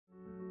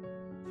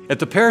At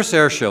the Paris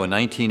Air Show in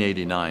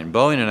 1989,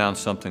 Boeing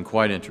announced something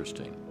quite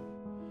interesting.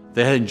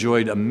 They had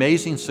enjoyed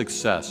amazing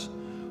success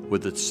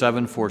with its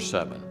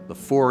 747, the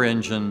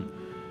four-engine,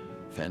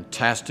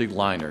 fantastic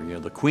liner,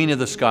 the Queen of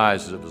the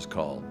Skies as it was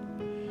called.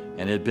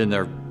 And it had been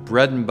their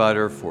bread and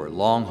butter for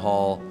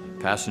long-haul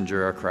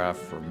passenger aircraft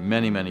for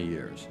many, many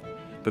years.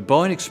 But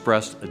Boeing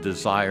expressed a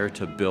desire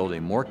to build a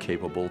more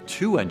capable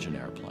two-engine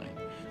airplane.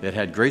 They had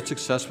had great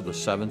success with the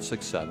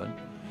 767,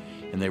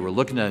 and they were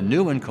looking at a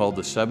new one called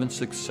the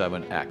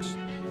 767X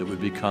that would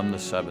become the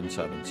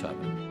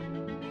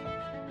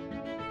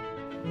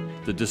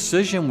 777. The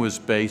decision was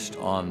based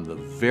on the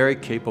very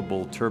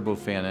capable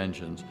turbofan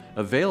engines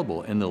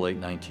available in the late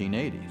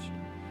 1980s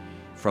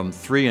from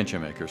three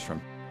engine makers,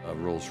 from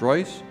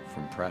Rolls-Royce,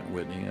 from Pratt &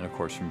 Whitney, and of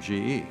course from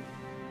GE.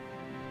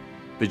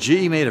 But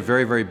GE made a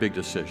very, very big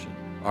decision.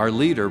 Our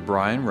leader,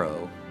 Brian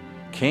Rowe,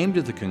 came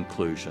to the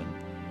conclusion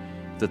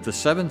that the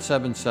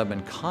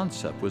 777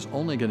 concept was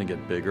only going to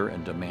get bigger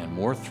and demand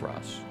more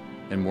thrust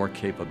and more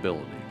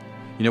capability.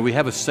 We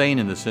have a saying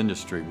in this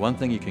industry, one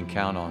thing you can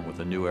count on with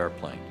a new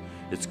airplane,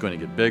 it's going to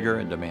get bigger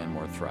and demand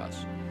more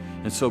thrust.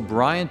 And so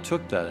Brian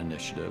took that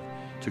initiative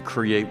to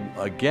create,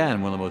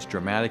 again, one of the most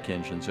dramatic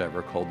engines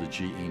ever, called the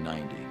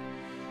GE90.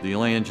 The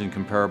only engine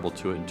comparable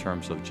to it in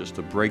terms of just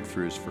the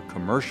breakthroughs for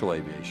commercial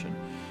aviation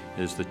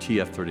is the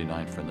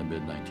TF-39 from the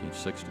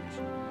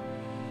mid-1960s.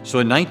 So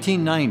in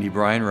 1990,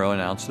 Brian Rowe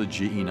announced the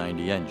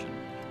GE90 engine,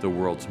 the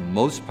world's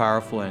most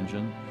powerful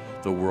engine,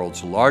 the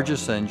world's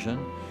largest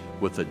engine,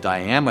 with a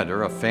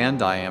diameter, a fan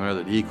diameter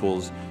that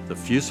equals the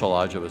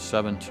fuselage of a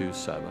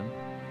 727.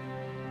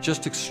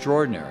 Just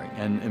extraordinary.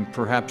 And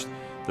perhaps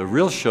the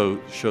real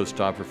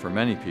showstopper for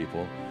many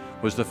people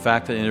was the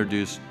fact that it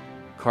introduced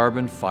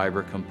carbon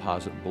fiber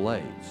composite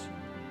blades,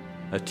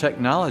 a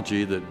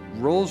technology that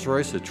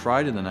Rolls-Royce had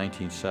tried in the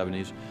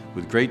 1970s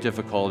with great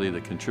difficulty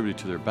that contributed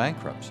to their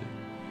bankruptcy.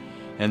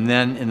 And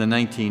then in the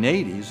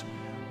 1980s,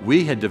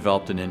 we had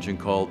developed an engine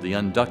called the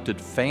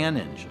unducted fan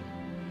engine,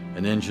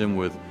 an engine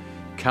with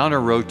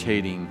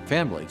counter-rotating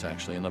fan blades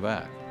actually in the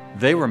back.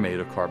 They were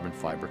made of carbon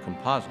fiber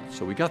composites.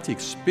 So we got the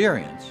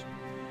experience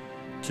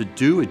to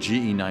do a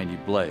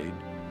GE90 blade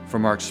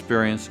from our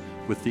experience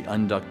with the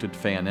unducted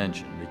fan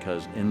engine,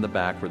 because in the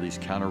back were these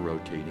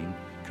counter-rotating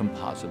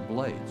composite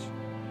blades.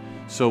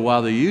 So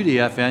while the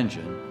UDF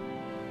engine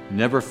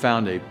never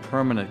found a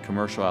permanent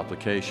commercial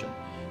application,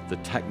 the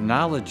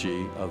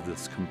technology of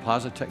this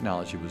composite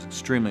technology was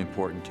extremely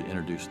important to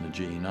introduce in the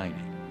GE90.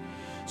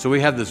 So we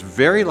have this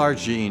very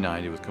large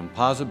GE90 with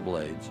composite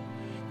blades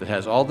that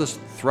has all this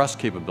thrust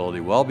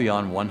capability well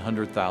beyond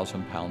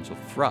 100,000 pounds of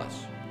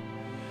thrust.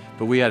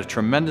 But we had a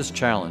tremendous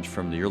challenge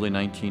from the early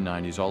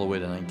 1990s all the way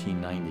to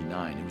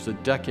 1999. It was a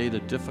decade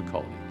of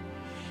difficulty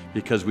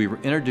because we were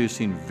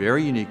introducing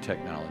very unique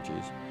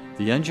technologies.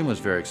 The engine was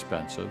very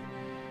expensive.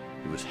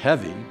 It was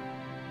heavy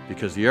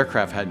because the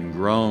aircraft hadn't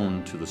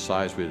grown to the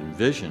size we had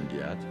envisioned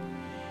yet.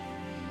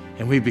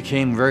 And we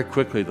became very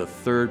quickly the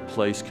third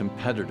place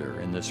competitor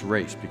in this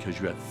race because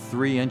you had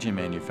three engine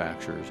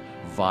manufacturers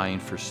vying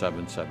for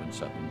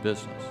 777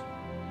 business.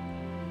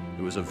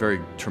 It was a very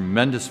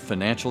tremendous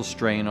financial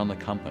strain on the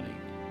company.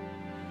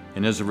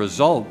 And as a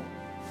result,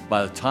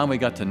 by the time we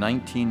got to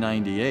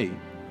 1998,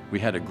 we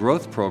had a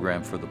growth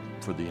program for the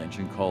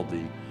engine called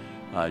the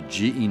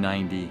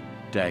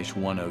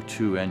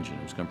GE90-102 engine.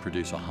 It was going to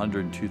produce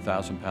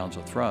 102,000 pounds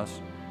of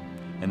thrust,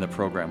 and the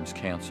program was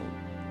canceled.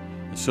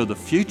 And so the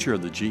future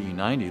of the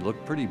GE90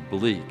 looked pretty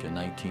bleak in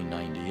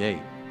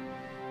 1998.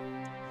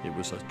 It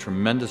was a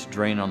tremendous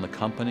drain on the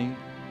company,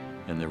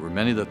 and there were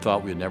many that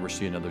thought we'd never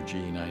see another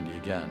GE90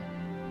 again.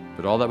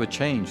 But all that would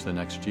change the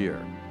next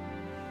year.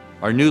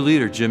 Our new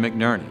leader, Jim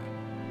McNerney,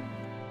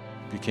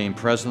 became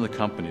president of the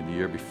company the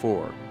year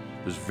before,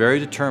 was very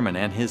determined,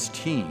 and his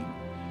team,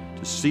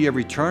 to see a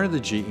return of the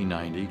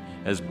GE90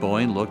 as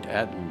Boeing looked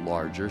at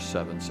larger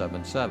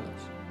 777s.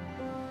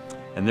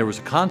 And there was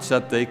a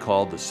concept they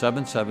called the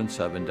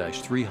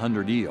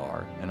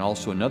 777-300ER, and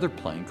also another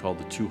plane called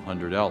the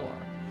 200LR.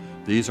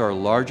 These are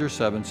larger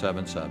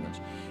 777s,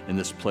 and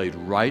this played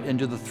right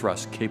into the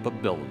thrust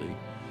capability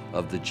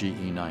of the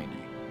GE90.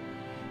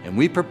 And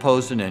we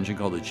proposed an engine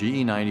called the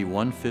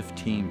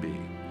GE90-115B,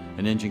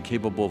 an engine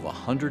capable of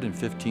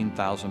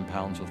 115,000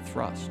 pounds of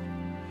thrust,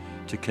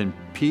 to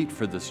compete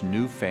for this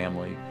new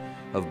family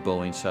of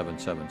Boeing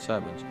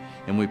 777s.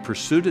 And we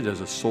pursued it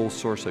as a sole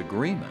source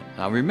agreement.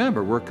 Now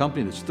remember, we're a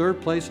company that's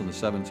third place on the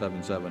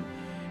 777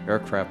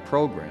 aircraft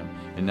program,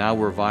 and now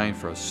we're vying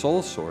for a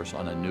sole source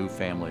on a new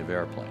family of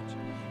airplanes.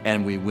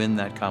 And we win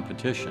that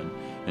competition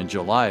in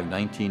July of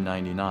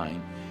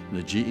 1999.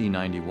 The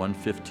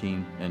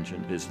GE90-115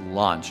 engine is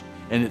launched,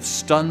 and it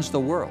stuns the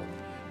world.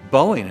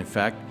 Boeing, in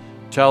fact,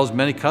 tells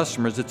many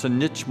customers it's a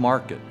niche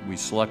market. We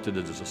selected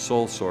it as a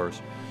sole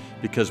source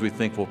because we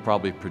think we'll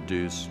probably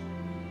produce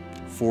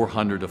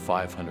 400 to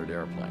 500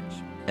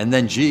 airplanes. And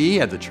then GE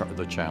had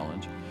the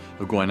challenge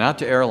of going out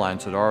to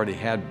airlines that already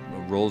had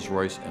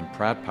Rolls-Royce and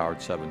Pratt-powered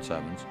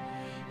 777s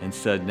and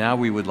said, now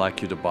we would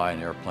like you to buy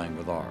an airplane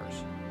with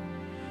ours.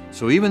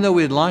 So even though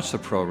we had launched the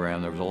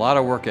program, there was a lot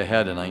of work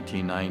ahead in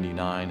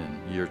 1999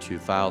 and year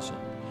 2000.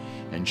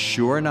 And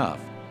sure enough,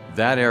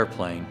 that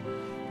airplane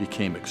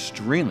became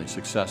extremely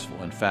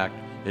successful. In fact,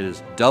 it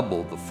has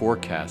doubled the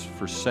forecast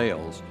for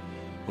sales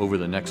over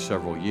the next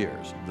several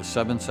years. The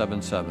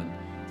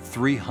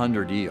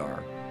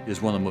 777-300ER is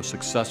one of the most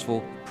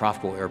successful,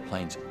 profitable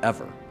airplanes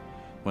ever,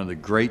 one of the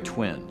great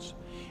twins.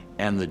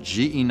 And the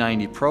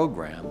GE90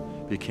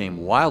 program became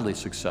wildly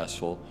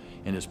successful,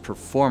 and its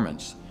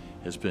performance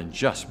has been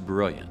just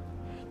brilliant.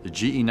 The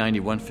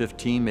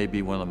GE90-115 may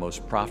be one of the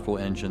most profitable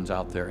engines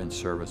out there in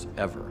service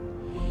ever.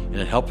 And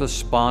it helped us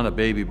spawn a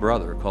baby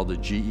brother called the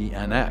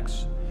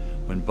GEnx.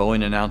 When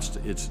Boeing announced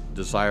its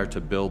desire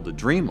to build the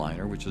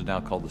Dreamliner, which is now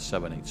called the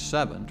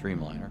 787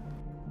 Dreamliner,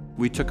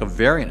 we took a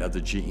variant of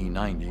the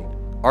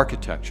GE90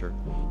 architecture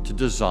to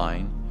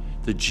design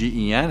the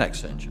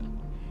GEnx engine.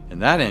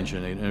 And that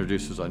engine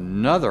introduces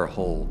another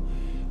whole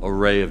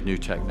array of new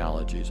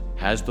technologies,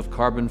 has the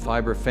carbon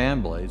fiber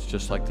fan blades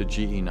just like the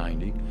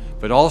GE90,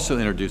 but also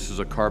introduces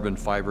a carbon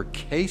fiber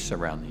case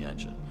around the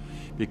engine.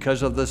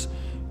 Because of this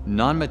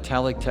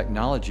non-metallic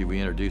technology we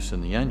introduced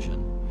in the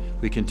engine,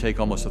 we can take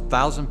almost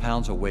 1,000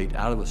 pounds of weight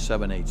out of a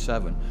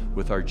 787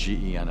 with our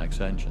GEnx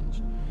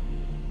engines.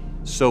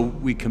 So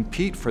we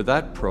compete for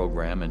that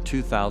program in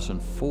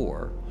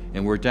 2004,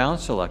 and we're down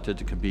selected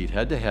to compete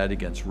head-to-head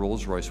against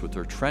Rolls-Royce with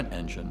their Trent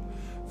engine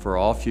for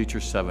all future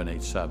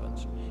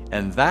 787s.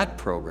 And that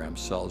program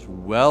sells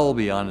well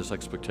beyond its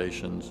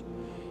expectations.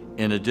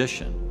 In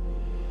addition,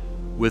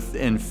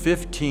 within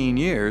 15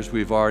 years,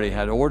 we've already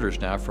had orders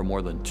now for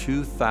more than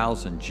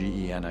 2,000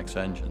 GEnx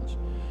engines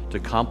to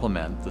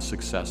complement the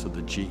success of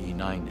the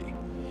GE90.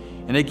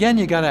 And again,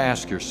 you got to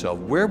ask yourself,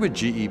 where would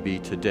GE be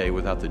today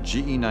without the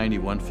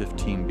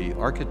GE90-115B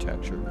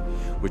architecture,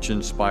 which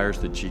inspires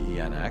the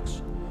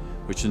GEnx,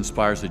 which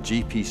inspires the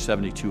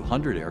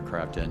GP7200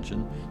 aircraft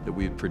engine that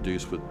we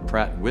produced with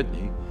Pratt &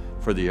 Whitney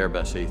for the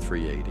Airbus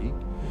A380.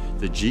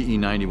 The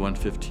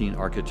GE90-115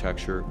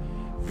 architecture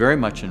very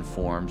much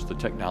informs the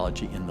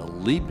technology in the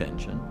LEAP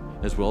engine,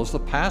 as well as the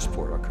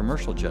Passport, our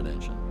commercial jet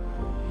engine.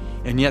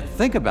 And yet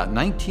think about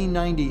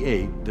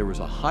 1998, there was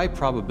a high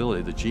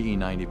probability the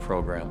GE90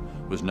 program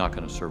was not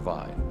going to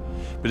survive.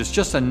 But it's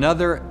just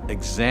another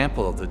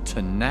example of the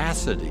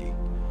tenacity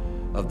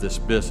of this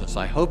business.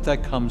 I hope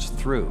that comes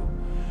through.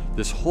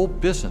 This whole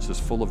business is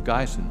full of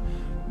guys and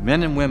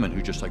men and women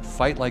who just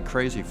fight like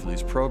crazy for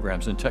these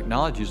programs and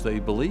technologies they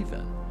believe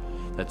in.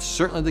 That's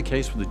certainly the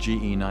case with the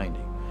GE90.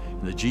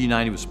 And the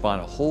GE90 will spawn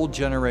a whole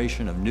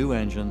generation of new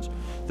engines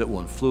that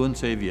will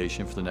influence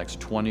aviation for the next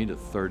 20 to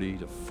 30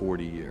 to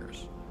 40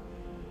 years.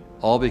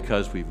 All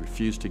because we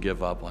refuse to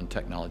give up on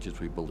technologies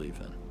we believe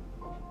in.